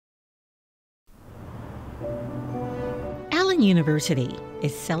Allen University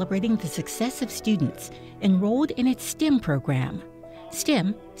is celebrating the success of students enrolled in its STEM program.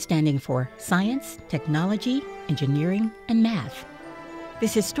 STEM standing for Science, Technology, Engineering, and Math.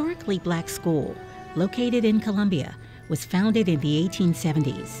 This historically black school, located in Columbia, was founded in the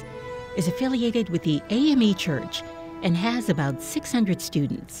 1870s, is affiliated with the AME Church, and has about 600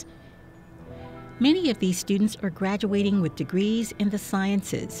 students. Many of these students are graduating with degrees in the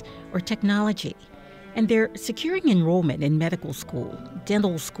sciences or technology, and they're securing enrollment in medical school,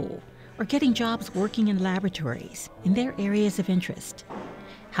 dental school, or getting jobs working in laboratories in their areas of interest.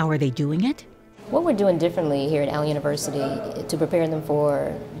 How are they doing it? What we're doing differently here at Allen University to prepare them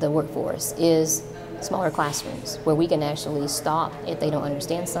for the workforce is smaller classrooms where we can actually stop if they don't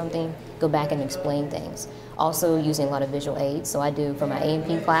understand something, go back and explain things. Also using a lot of visual aids. So I do for my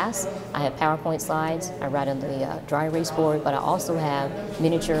A&P class, I have PowerPoint slides, I write on the dry erase board, but I also have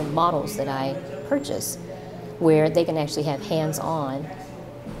miniature models that I purchase where they can actually have hands-on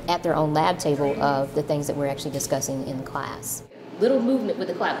at their own lab table of the things that we're actually discussing in class. Little movement with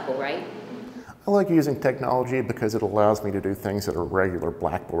the clavicle, right? I like using technology because it allows me to do things that a regular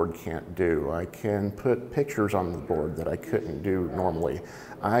blackboard can't do. I can put pictures on the board that I couldn't do normally.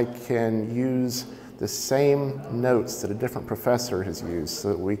 I can use the same notes that a different professor has used so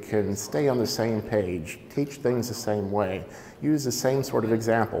that we can stay on the same page, teach things the same way, use the same sort of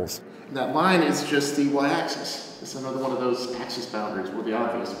examples. That line is just the y-axis. It's another one of those axis boundaries were the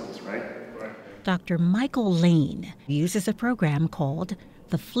obvious ones, right? Dr. Michael Lane uses a program called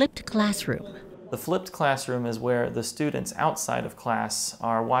the Flipped Classroom. The flipped classroom is where the students outside of class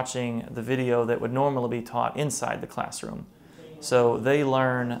are watching the video that would normally be taught inside the classroom. So they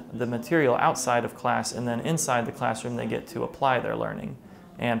learn the material outside of class, and then inside the classroom they get to apply their learning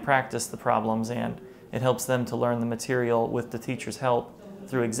and practice the problems, and it helps them to learn the material with the teacher's help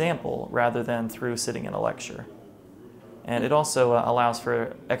through example rather than through sitting in a lecture. And it also allows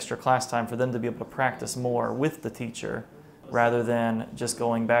for extra class time for them to be able to practice more with the teacher rather than just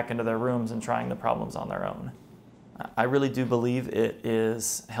going back into their rooms and trying the problems on their own. I really do believe it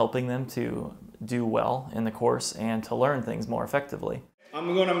is helping them to do well in the course and to learn things more effectively.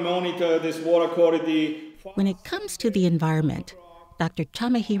 I'm going to monitor this water quality. When it comes to the environment, Dr.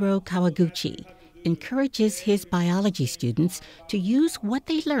 Tamahiro Kawaguchi encourages his biology students to use what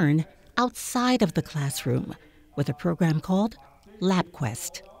they learn outside of the classroom with a program called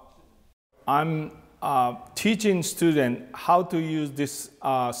LabQuest. I'm teaching students how to use this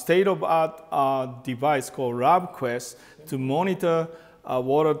state-of-the-art device called LabQuest to monitor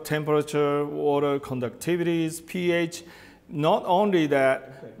water temperature, water conductivities, pH. Not only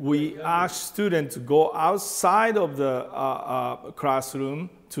that, we ask students to go outside of the classroom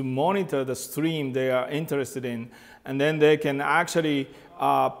to monitor the stream they are interested in, and then they can actually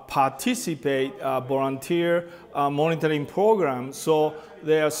participate, volunteer monitoring program. So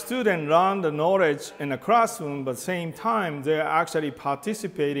their students learn the knowledge in the classroom, but at the same time, they're actually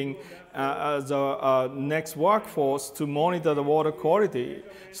participating as a next workforce to monitor the water quality.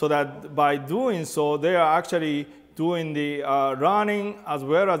 So that by doing so, they are actually doing the learning as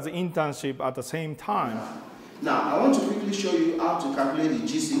well as the internship at the same time. Now, I want to quickly show you how to calculate the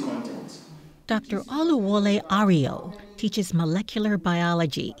GC content. Dr. Oluwole Ario teaches molecular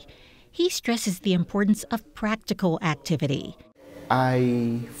biology. He stresses the importance of practical activity.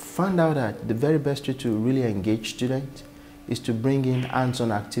 I found out that the very best way to really engage students is to bring in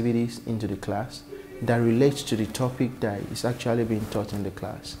hands-on activities into the class that relates to the topic that is actually being taught in the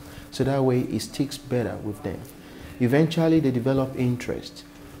class. So that way it sticks better with them. Eventually they develop interest,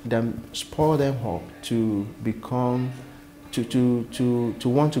 then spur them up to become, to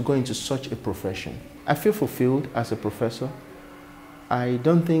want to go into such a profession. I feel fulfilled as a professor. I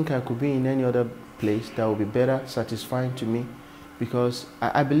don't think I could be in any other place that would be better satisfying to me, because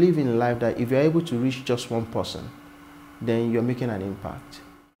I believe in life that if you're able to reach just one person, then you're making an impact.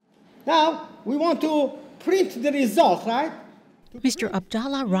 Now, we want to print the result, right? Mr.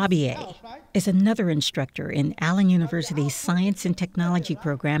 Abdallah Rabieh is another instructor in Allen University's Science and Technology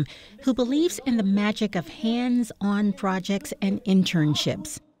program who believes in the magic of hands-on projects and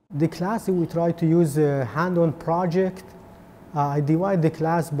internships. The class, we try to use a hand-on project. I divide the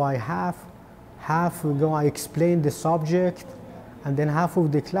class by half. Half, I explain the subject, and then half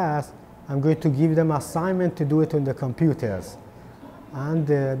of the class, I'm going to give them assignment to do it on the computers. And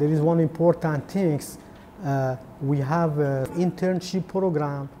there is one important thing. We have an internship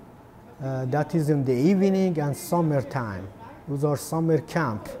program that is in the evening and summertime. Those are summer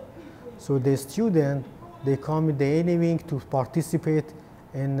camp. So the students, they come in the evening to participate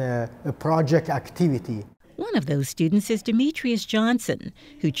in a project activity. One of those students is Demetrius Johnson,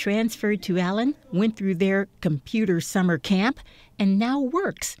 who transferred to Allen, went through their computer summer camp, and now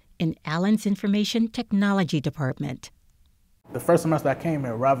works in Allen's Information Technology Department. The first semester I came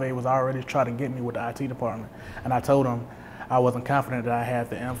here, Rave was already trying to get me with the IT department, and I told him I wasn't confident that I had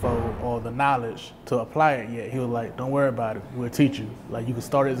the info or the knowledge to apply it yet. He was like, don't worry about it, we'll teach you. Like, you can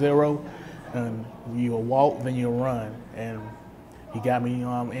start at zero, and you'll walk, then you'll run. And he got me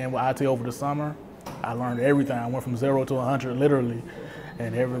in with IT over the summer. I learned everything. I went from 0 to 100 literally,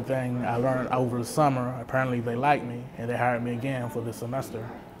 and everything I learned over the summer, apparently they liked me, and they hired me again for this semester.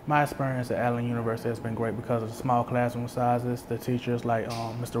 My experience at Allen University has been great because of the small classroom sizes, the teachers like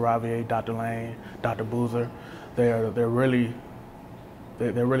Mr. Ravier, Dr. Lane, Dr. Boozer. They're really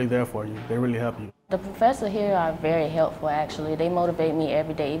there for you. They really help you. The professors here are very helpful, actually. They motivate me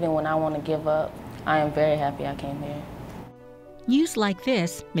every day, even when I want to give up. I am very happy I came here. News like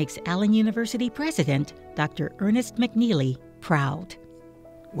this makes Allen University President Dr. Ernest McNeely proud.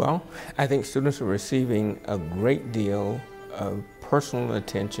 Well, I think students are receiving a great deal of personal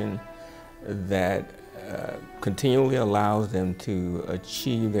attention that continually allows them to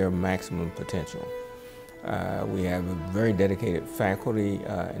achieve their maximum potential. We have a very dedicated faculty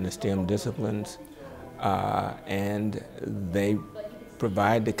in the STEM disciplines, and they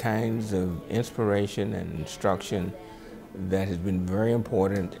provide the kinds of inspiration and instruction that has been very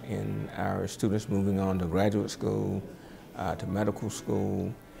important in our students moving on to graduate school, to medical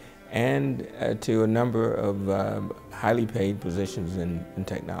school, and to a number of highly paid positions in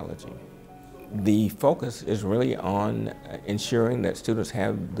technology. The focus is really on ensuring that students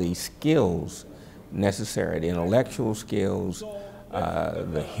have the skills necessary, the intellectual skills,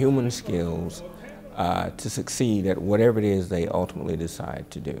 the human skills, to succeed at whatever it is they ultimately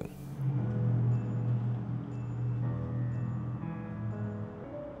decide to do.